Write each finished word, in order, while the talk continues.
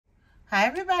Hi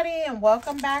everybody, and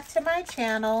welcome back to my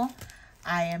channel.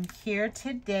 I am here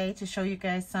today to show you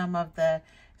guys some of the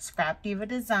Scrapdiva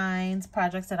designs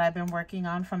projects that I've been working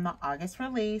on from the August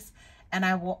release, and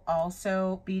I will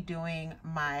also be doing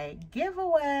my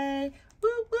giveaway. Woo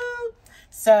woo!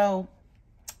 So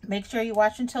make sure you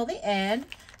watch until the end.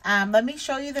 Let me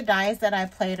show you the dies that I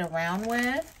played around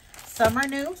with. Some are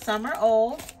new, some are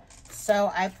old.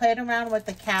 So I played around with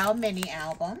the Cow mini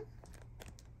album,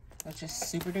 which is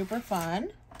super duper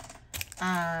fun.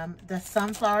 The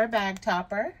sunflower bag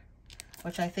topper,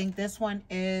 which I think this one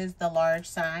is the large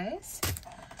size.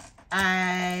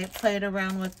 I played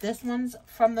around with this one's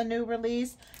from the new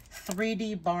release,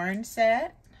 3D barn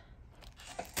set.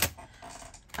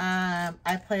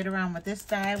 I played around with this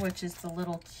die, which is the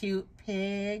little cute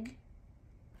pig.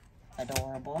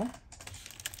 Adorable.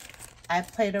 I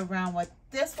played around with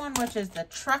this one, which is the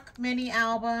truck mini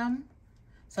album.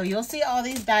 So you'll see all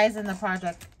these dies in the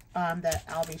project that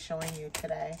I'll be showing you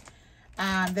today.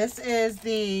 This is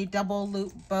the double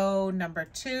loop bow number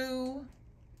 2.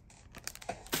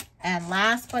 And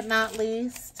last but not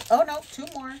least, oh no, 2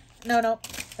 more. No,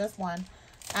 just one.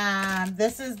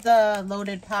 This is the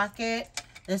loaded pocket.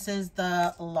 This is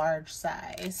the large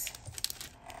size.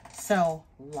 So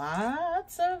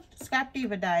lots of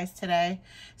Scrapdiva dies today.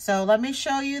 So let me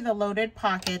show you the loaded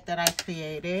pocket that I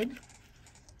created.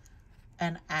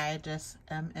 And I just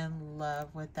am in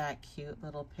love with that cute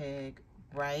little pig,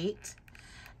 right?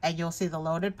 And you'll see the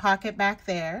loaded pocket back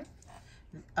there.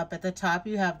 Up at the top,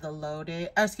 you have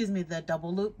the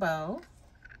double loop bow.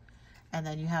 And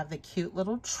then you have the cute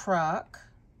little truck.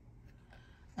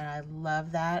 And I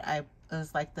love that. It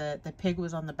was like the pig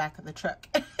was on the back of the truck.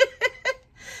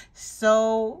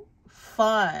 So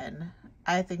fun.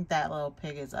 I think that little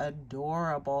pig is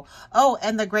adorable. Oh,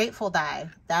 and the grateful die.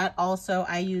 That also,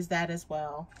 I use that as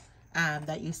well.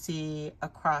 That you see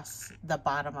across the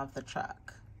bottom of the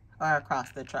truck. Or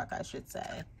across the truck, I should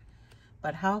say.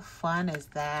 But how fun is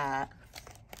that?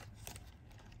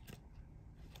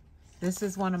 This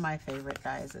is one of my favorite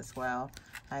dies as well.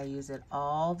 I use it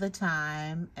all the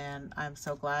time. And I'm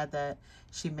so glad that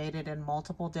she made it in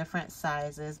multiple different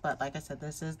sizes. But like I said,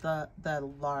 this is the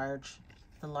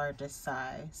largest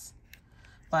size,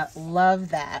 but love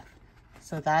that.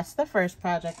 So that's the first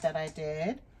project that I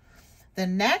did. The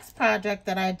next project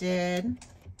that I did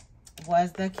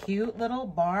was the cute little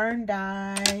barn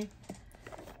die.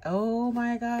 Oh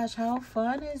my gosh, how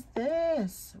fun is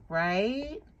this,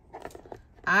 right?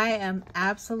 I am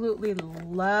absolutely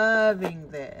loving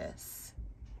this.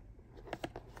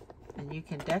 And you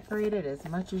can decorate it as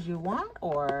much as you want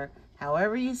or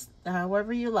however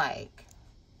you like.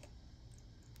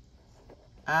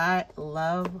 I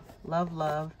love, love,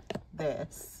 love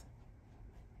this.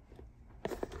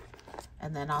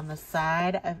 And then on the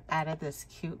side, I've added this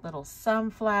cute little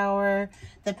sunflower.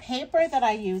 The paper that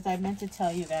I use, I meant to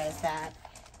tell you guys that,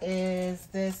 is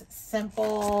this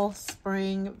Simple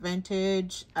Spring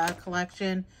Vintage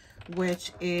collection,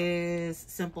 which is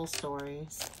Simple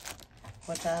Stories,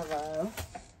 which I love.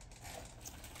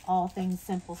 All things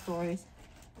Simple Stories.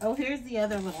 Oh, here's the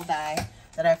other little die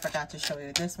that I forgot to show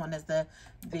you. This one is the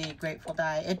grateful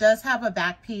die. It does have a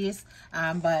back piece,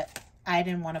 but I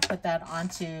didn't want to put that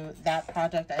onto that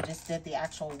project. I just did the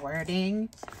actual wording.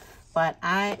 But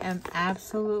I am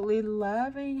absolutely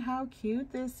loving how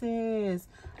cute this is.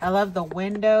 I love the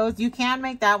windows. You can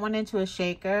make that one into a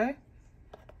shaker.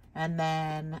 And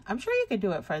then I'm sure you could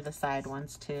do it for the side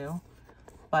ones too.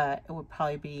 But it would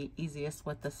probably be easiest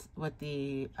with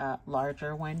the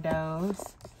larger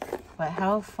windows. But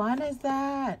how fun is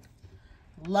that?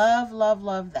 Love, love,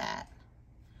 love that.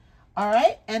 All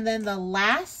right, and then the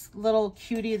last little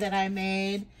cutie that I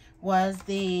made was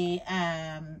the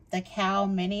Cow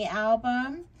mini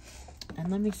album.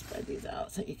 And let me spread these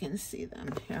out so you can see them.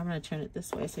 Here, I'm gonna turn it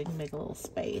this way so you can make a little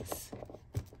space.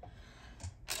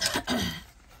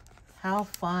 How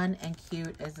fun and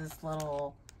cute is this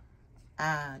little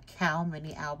Cow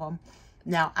mini album?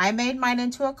 Now, I made mine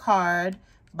into a card,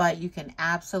 but you can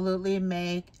absolutely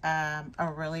make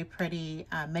a really pretty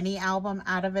mini album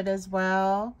out of it as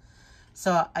well.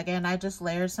 So again, I just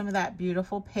layered some of that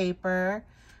beautiful paper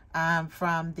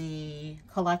from the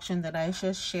collection that I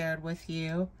just shared with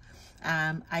you.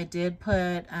 I did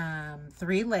put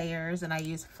 3 layers, and I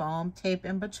used foam tape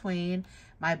in between.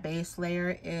 My base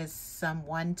layer is some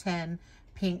 110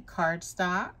 pink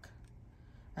cardstock.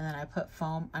 And then I put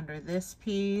foam under this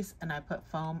piece, and I put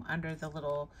foam under the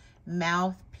little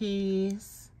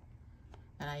mouthpiece.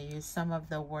 And I used some of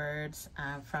the words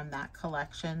from that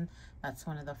collection. That's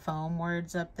one of the foam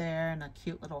words up there, and a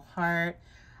cute little heart.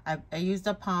 I used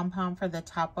a pom-pom for the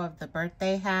top of the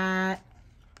birthday hat.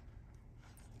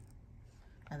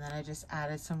 I just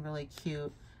added some really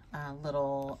cute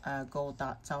little gold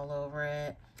dots all over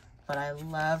it. But I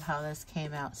love how this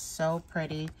came out so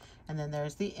pretty. And then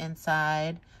there's the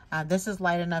inside. This is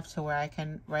light enough to where I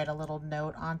can write a little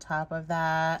note on top of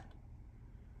that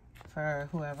for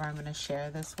whoever I'm going to share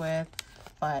this with.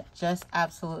 But just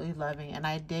absolutely loving. And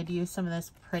I did use some of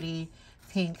this pretty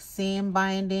pink seam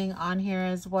binding on here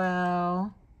as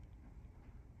well.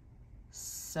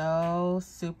 So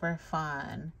super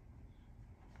fun.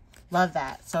 Love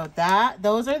that. So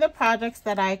those are the projects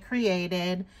that I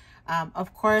created.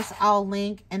 Of course, I'll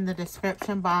link in the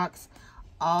description box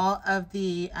all of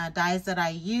the dies that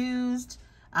I used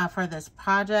for this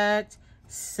project.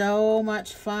 So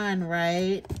much fun,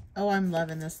 right? Oh, I'm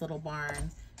loving this little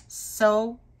barn.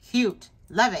 So cute.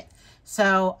 Love it.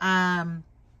 So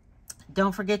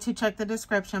don't forget to check the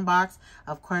description box.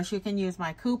 Of course, you can use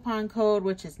my coupon code,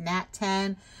 which is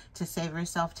NAT10, to save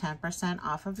yourself 10%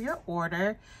 off of your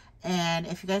order. And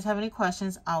if you guys have any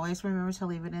questions, always remember to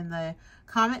leave it in the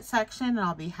comment section, and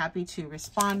I'll be happy to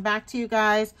respond back to you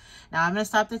guys. Now I'm going to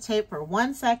stop the tape for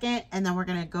 1 second, and then we're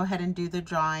going to go ahead and do the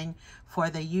drawing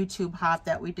for the YouTube hop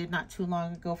that we did not too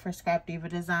long ago for Scrapdiva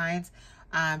Designs.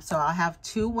 So I'll have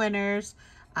 2 winners.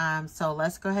 So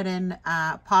let's go ahead and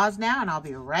pause now, and I'll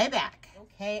be right back.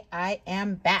 Okay, I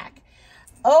am back.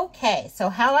 Okay, so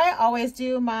how I always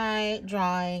do my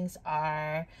drawings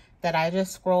are that I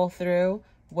just scroll through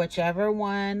whichever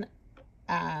one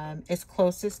is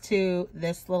closest to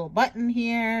this little button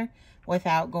here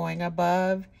without going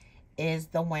above is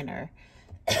the winner.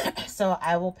 So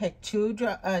I will pick two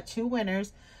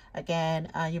winners.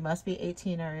 Again, you must be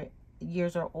 18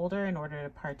 years or older in order to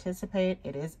participate.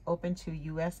 It is open to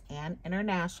US and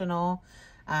international.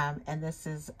 And this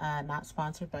is not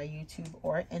sponsored by YouTube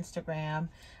or Instagram.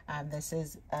 This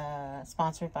is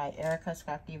sponsored by Erica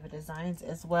Scrapdiva Designs,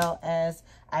 as well as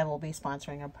I will be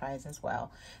sponsoring a prize as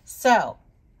well. So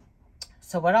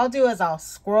what I'll do is I'll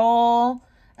scroll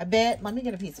a bit. Let me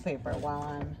get a piece of paper while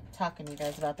I'm talking to you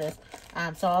guys about this.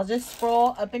 So I'll just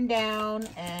scroll up and down,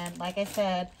 and like I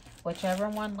said, whichever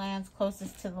one lands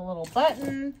closest to the little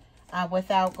button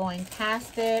without going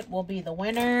past it will be the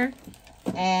winner.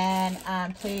 And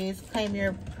please claim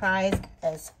your prize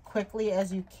as quickly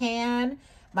as you can.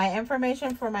 My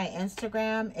information for my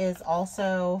Instagram is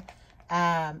also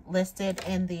listed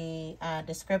in the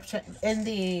description, in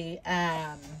the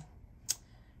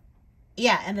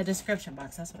description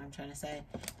box. That's what I'm trying to say.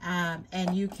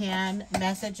 And you can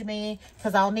message me,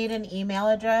 because I'll need an email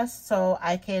address so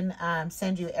I can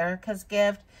send you Erica's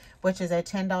gift, which is a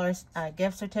 $10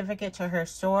 gift certificate to her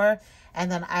store. And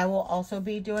then I will also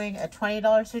be doing a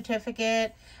 $20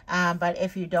 certificate. But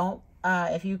if you don't,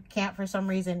 if you can't for some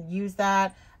reason use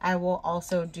that, I will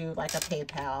also do like a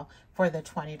PayPal for the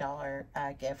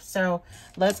 $20 gift. So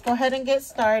let's go ahead and get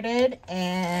started,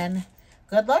 and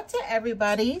good luck to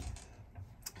everybody.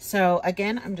 So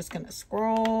again, I'm just going to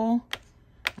scroll.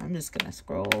 I'm just going to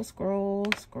scroll.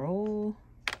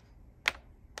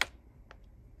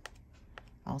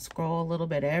 I'll scroll a little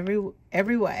bit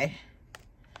every way.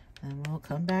 And we'll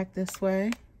come back this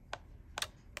way.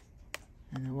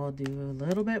 And then we'll do a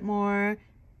little bit more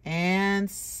and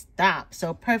stop.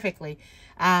 So perfectly.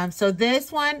 So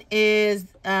this one is,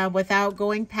 without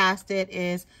going past it,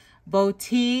 is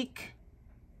Boutique.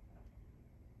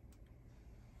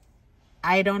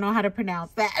 I don't know how to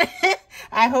pronounce that.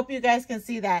 I hope you guys can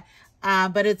see that.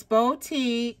 But it's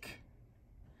Boutique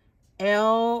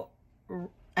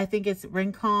I think it's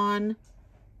Rincon,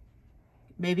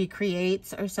 maybe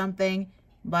Creates or something,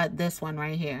 but this one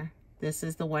right here, this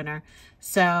is the winner.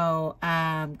 So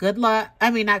good luck. I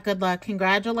mean, not good luck,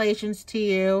 congratulations to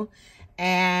you.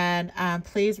 And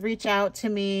please reach out to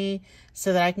me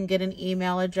so that I can get an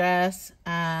email address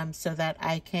so that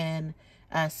I can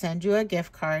send you a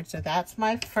gift card. So that's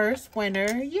my first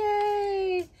winner.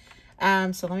 Yay!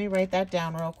 So let me write that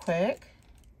down real quick.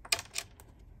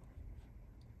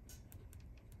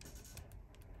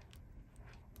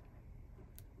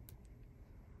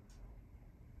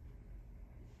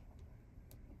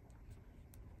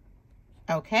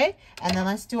 Okay, and then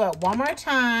let's do it one more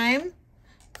time.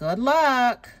 Good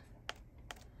luck.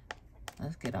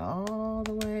 Let's get all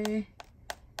the way,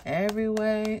 every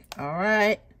way. All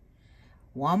right,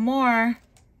 one more.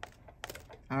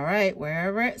 All right,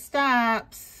 wherever it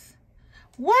stops.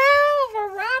 Wow,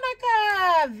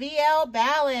 Veronica, VL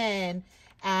Ballin.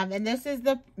 And this is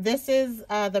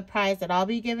the prize that I'll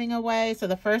be giving away. So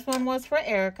the first one was for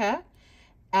Erica,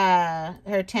 her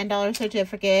 $10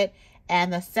 certificate.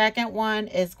 And the second one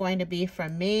is going to be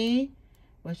from me,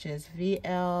 which is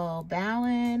VL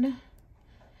Ballin.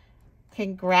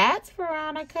 Congrats,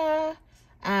 Veronica.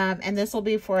 And this will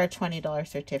be for a $20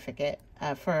 certificate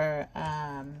for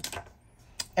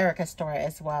Erica's store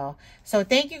as well. So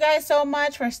thank you guys so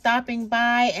much for stopping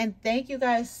by, and thank you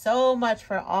guys so much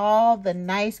for all the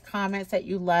nice comments that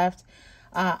you left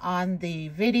on the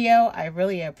video. I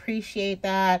really appreciate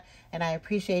that, and I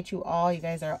appreciate you all. You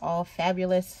guys are all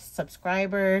fabulous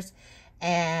subscribers,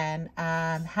 and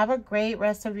have a great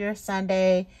rest of your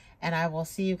Sunday, and I will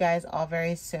see you guys all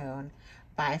very soon.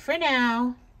 Bye for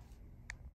now.